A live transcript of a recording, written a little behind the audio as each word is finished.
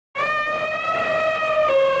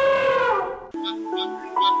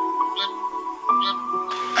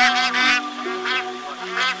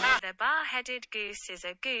bar-headed goose is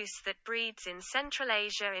a goose that breeds in Central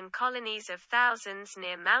Asia in colonies of thousands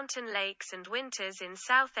near mountain lakes and winters in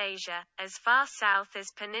South Asia, as far south as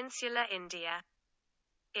peninsular India.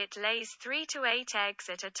 It lays 3 to 8 eggs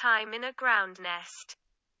at a time in a ground nest.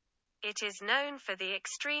 It is known for the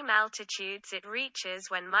extreme altitudes it reaches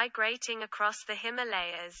when migrating across the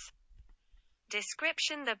Himalayas.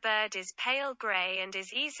 Description: the bird is pale gray and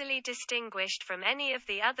is easily distinguished from any of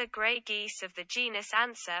the other gray geese of the genus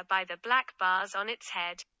Anser by the black bars on its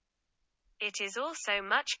head. It is also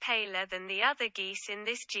much paler than the other geese in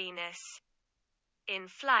this genus. In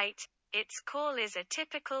flight, its call is a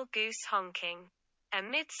typical goose honking. A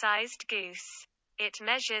mid-sized goose. It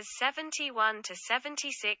measures 71 to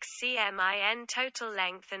 76 cmin total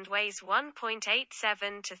length and weighs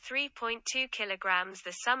 1.87 to 3.2 kilograms.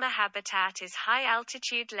 The summer habitat is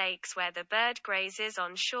high-altitude lakes where the bird grazes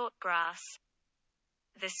on short grass.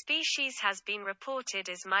 The species has been reported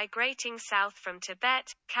as migrating south from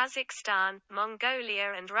Tibet, Kazakhstan,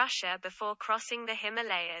 Mongolia and Russia before crossing the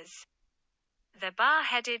Himalayas. The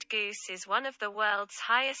bar-headed goose is one of the world's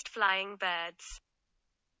highest flying birds,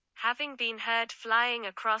 having been heard flying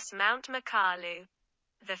across Mount Makalu,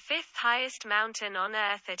 the fifth highest mountain on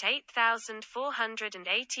Earth at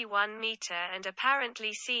 8,481 meters, and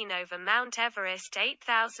apparently seen over Mount Everest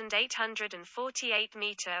 8,848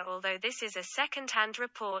 meters, although this is a second-hand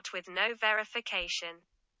report with no verification.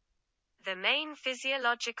 The main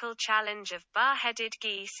physiological challenge of bar-headed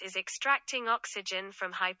geese is extracting oxygen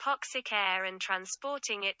from hypoxic air and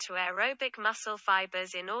transporting it to aerobic muscle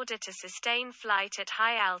fibers in order to sustain flight at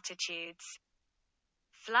high altitudes.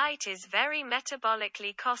 Flight is very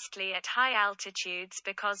metabolically costly at high altitudes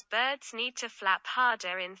because birds need to flap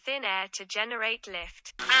harder in thin air to generate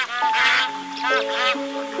lift.